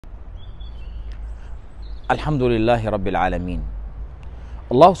Alhamdulillahi Rabbil Alameen.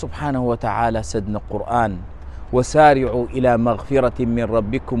 Allah subhanahu wa ta'ala said in the Quran, وَسَارِعُوا إِلَى مَغْفِرَةٍ مِّن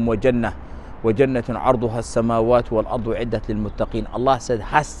رَبِّكُمْ وَجَنَّةٌ عَرْضُهَا السَّمَاوَاتُ وَالْأَرْضُ عِدَّةٌ لِلْمُتَّقِينَ. Allah said,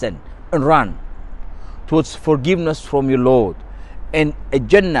 hasten and run towards forgiveness from your Lord and a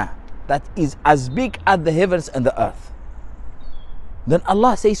Jannah that is as big as the heavens and the earth. Then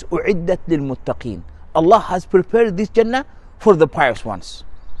Allah says, أُعِدَّةٌ لِلْمُتَّقِينَ. Allah has prepared this Jannah for the pious ones.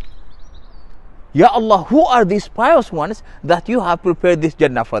 Ya Allah, who are these pious ones that you have prepared this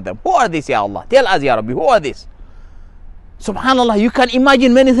Jannah for them? Who are these, Ya Allah? Tell us, Ya Rabbi, who are these? Subhanallah, you can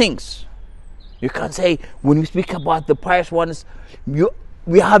imagine many things. You can say, when we speak about the pious ones,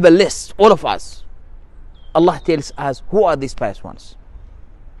 we have a list, all of us. Allah tells us, who are these pious ones?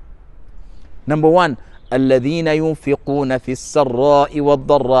 Number one, الَّذِينَ يُنْفِقُونَ فِي السَّرَّاءِ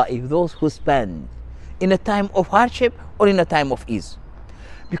وَالضَّرَّاءِ. Those who spend in a time of hardship or in a time of ease.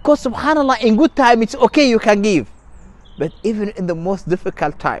 Because subhanallah, in good time it's okay, you can give. But even in the most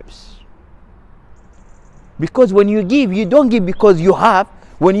difficult times. Because when you give, you don't give because you have.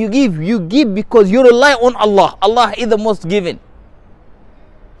 When you give because you rely on Allah. Allah is the most giving.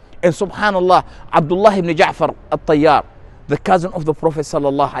 And subhanallah, Abdullah ibn Ja'far al-Tayyar, the cousin of the Prophet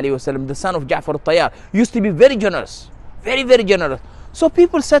sallallahu alaihi wasallam, the son of Ja'far al-Tayyar, used to be very generous. Very, very generous. So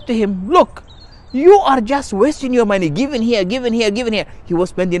people said to him, look, you are just wasting your money, giving here, giving here, giving here. He was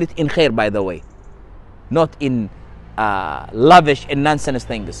spending it in khair, by the way, not in lavish and nonsense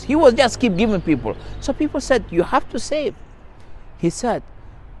things. He was just keep giving people. So people said, you have to save. He said,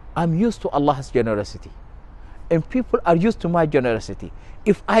 I'm used to Allah's generosity, and people are used to my generosity.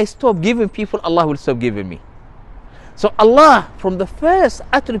 If I stop giving people, Allah will stop giving me. So Allah, from the first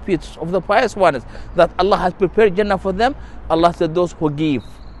attributes of the pious ones that Allah has prepared Jannah for them, Allah said, those who give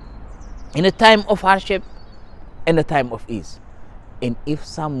in a time of hardship, in a time of ease. And if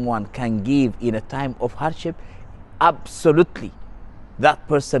someone can give in a time of hardship, absolutely that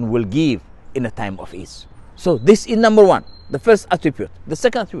person will give in a time of ease. So this is number one, the first attribute. The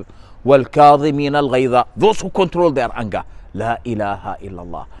second attribute, وَالْكَاظِمِينَ الْغَيْظَ. Those who control their anger. La ilaha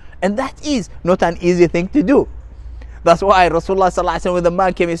illallah. And that is not an easy thing to do. That's why Rasulullah sallallahu alaihi wasallam, when the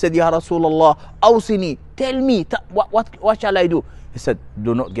man came, he said, Ya Rasulullah, awsini, tell me, what shall I do? He said,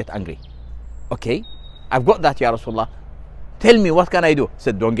 do not get angry. Okay, I've got that, Ya Rasulullah. Tell me, what can I do? He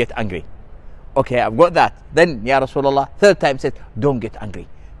said, don't get angry. Okay, I've got that. Then, Ya Rasulullah, third time said, don't get angry.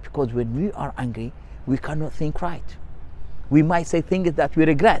 Because when we are angry, we cannot think right. We might say things that we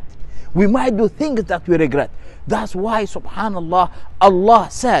regret. We might do things that we regret. That's why, subhanallah, Allah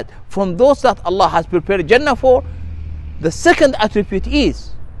said, from those that Allah has prepared Jannah for, the second attribute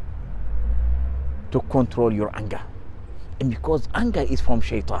is to control your anger. And because anger is from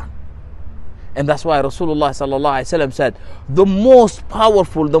shaitan. And that's why Rasulullah sallallahu alaihi wasallam said, the most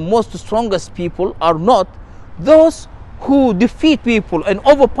powerful, the most strongest people are not those who defeat people and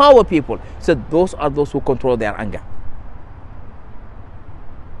overpower people. He said, those are those who control their anger.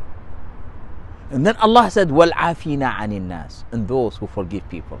 And then Allah said, وَالْعَافِينَ عَنِ النَّاسِ. And those who forgive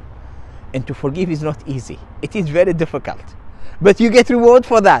people. And to forgive is not easy. It is very difficult. But you get reward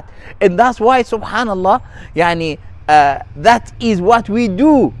for that. And that's why, subhanallah, that is what we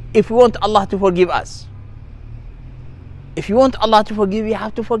do if we want Allah to forgive us. If you want Allah to forgive, you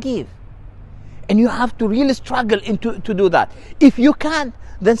have to forgive. And you have to really struggle to do that. If you can't,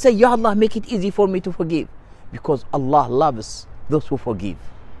 then say, Ya Allah, make it easy for me to forgive. Because Allah loves those who forgive.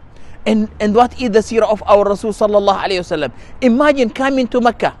 And what is the seerah of our Rasul sallallahu alayhi wasallam? Imagine coming to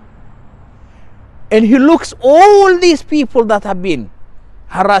Mecca, and he looks all these people that have been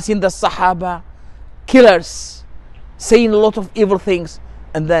harassing the Sahaba, killers, saying a lot of evil things,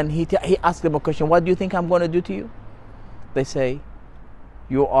 and then he asked them a question, what do you think I'm going to do to you? They say,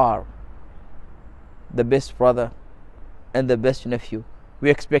 you are the best brother and the best nephew. We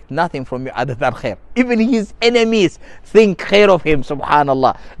expect nothing from you other than khair. Even his enemies think khair of him,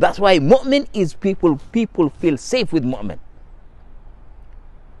 subhanallah. That's why mu'min is people feel safe with mu'min.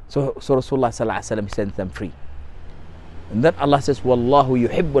 So Rasulullah sallallahu alaihi wasallam sent them free. And then Allah says, Wallahu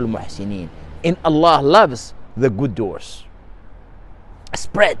yuhibbul muhsinin. And Allah loves the good doers.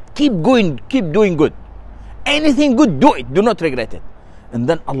 Spread, keep going, keep doing good. Anything good, do it, do not regret it. And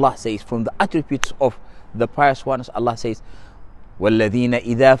then Allah says, from the attributes of the pious ones, Allah says, وَالَّذِينَ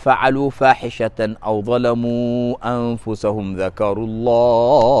إِذَا فَعَلُوا فَاحِشَةً أَوْ ظَلَمُوا أَنفُسَهُمْ ذَكَرُوا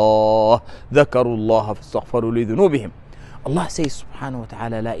اللَّهَ فَاسْتَغْفَرُوا لِذُنُوبِهِمْ. Allah says, subhanahu wa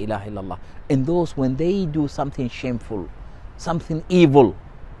ta'ala, la ilaha illallah. And those, when they do something shameful, something evil,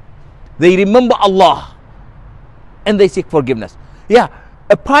 they remember Allah and they seek forgiveness. Yeah,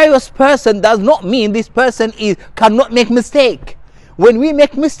 a pious person does not mean this person cannot make mistake. When we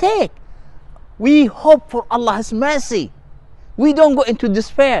make mistake, We hope for Allah's mercy. We don't go into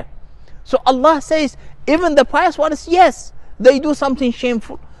despair. So Allah says, even the pious ones, yes, they do something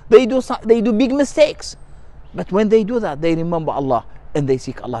shameful. They do big mistakes. But when they do that, they remember Allah and they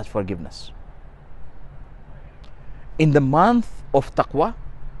seek Allah's forgiveness. In the month of taqwa,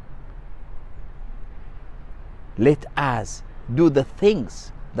 let us do the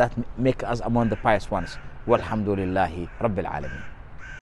things that make us among the pious ones. Walhamdulillahi Rabbil Alameen.